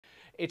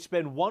It's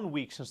been 1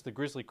 week since the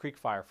Grizzly Creek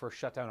Fire first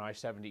shut down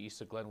I-70 east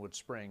of Glenwood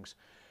Springs.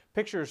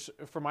 Pictures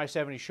from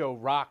I-70 show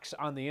rocks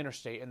on the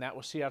interstate, and that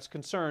was CDOT's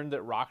concern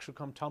that rocks would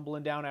come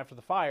tumbling down after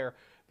the fire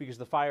because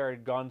the fire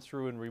had gone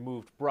through and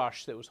removed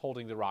brush that was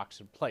holding the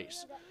rocks in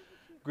place.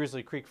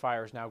 Grizzly Creek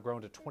Fire has now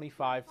grown to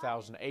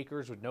 25,000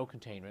 acres with no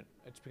containment.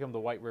 It's become the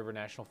White River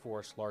National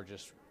Forest's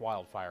largest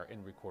wildfire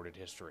in recorded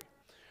history.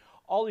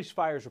 All these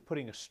fires are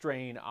putting a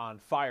strain on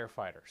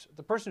firefighters.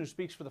 The person who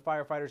speaks for the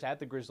firefighters at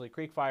the Grizzly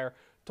Creek Fire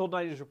told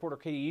 90 News reporter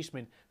Katie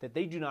Eastman that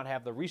they do not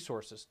have the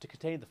resources to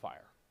contain the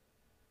fire.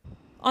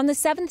 On the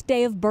 7th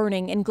day of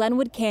burning in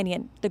Glenwood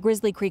Canyon, the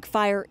Grizzly Creek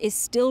Fire is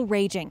still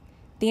raging.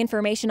 The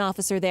information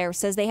officer there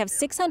says they have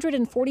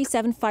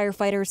 647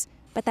 firefighters,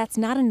 but that's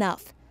not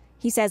enough.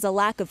 He says a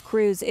lack of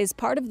crews is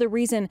part of the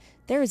reason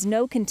there is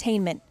no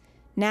containment.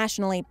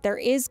 Nationally, there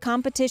is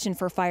competition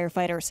for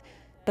firefighters,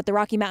 but the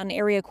Rocky Mountain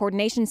Area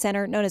Coordination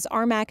Center, known as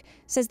RMAC,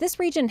 says this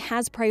region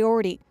has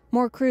priority.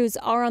 More crews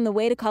are on the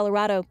way to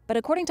Colorado, but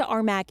according to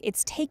RMAC,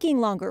 it's taking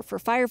longer for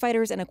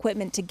firefighters and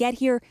equipment to get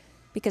here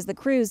because the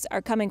crews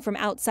are coming from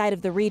outside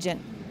of the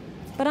region.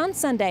 But on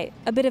Sunday,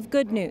 a bit of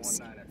good news.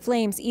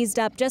 Flames eased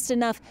up just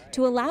enough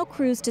to allow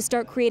crews to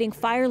start creating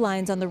fire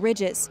lines on the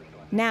ridges.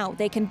 Now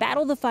they can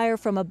battle the fire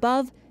from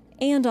above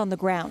and on the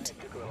ground.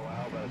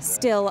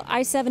 Still,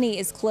 I-70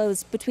 is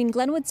closed between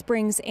Glenwood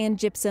Springs and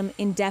Gypsum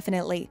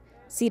indefinitely.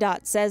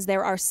 CDOT says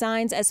there are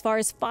signs as far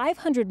as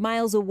 500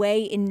 miles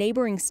away in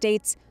neighboring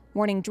states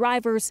warning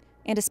drivers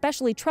and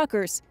especially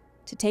truckers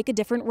to take a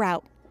different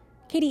route.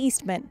 Katie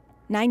Eastman,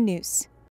 9 News.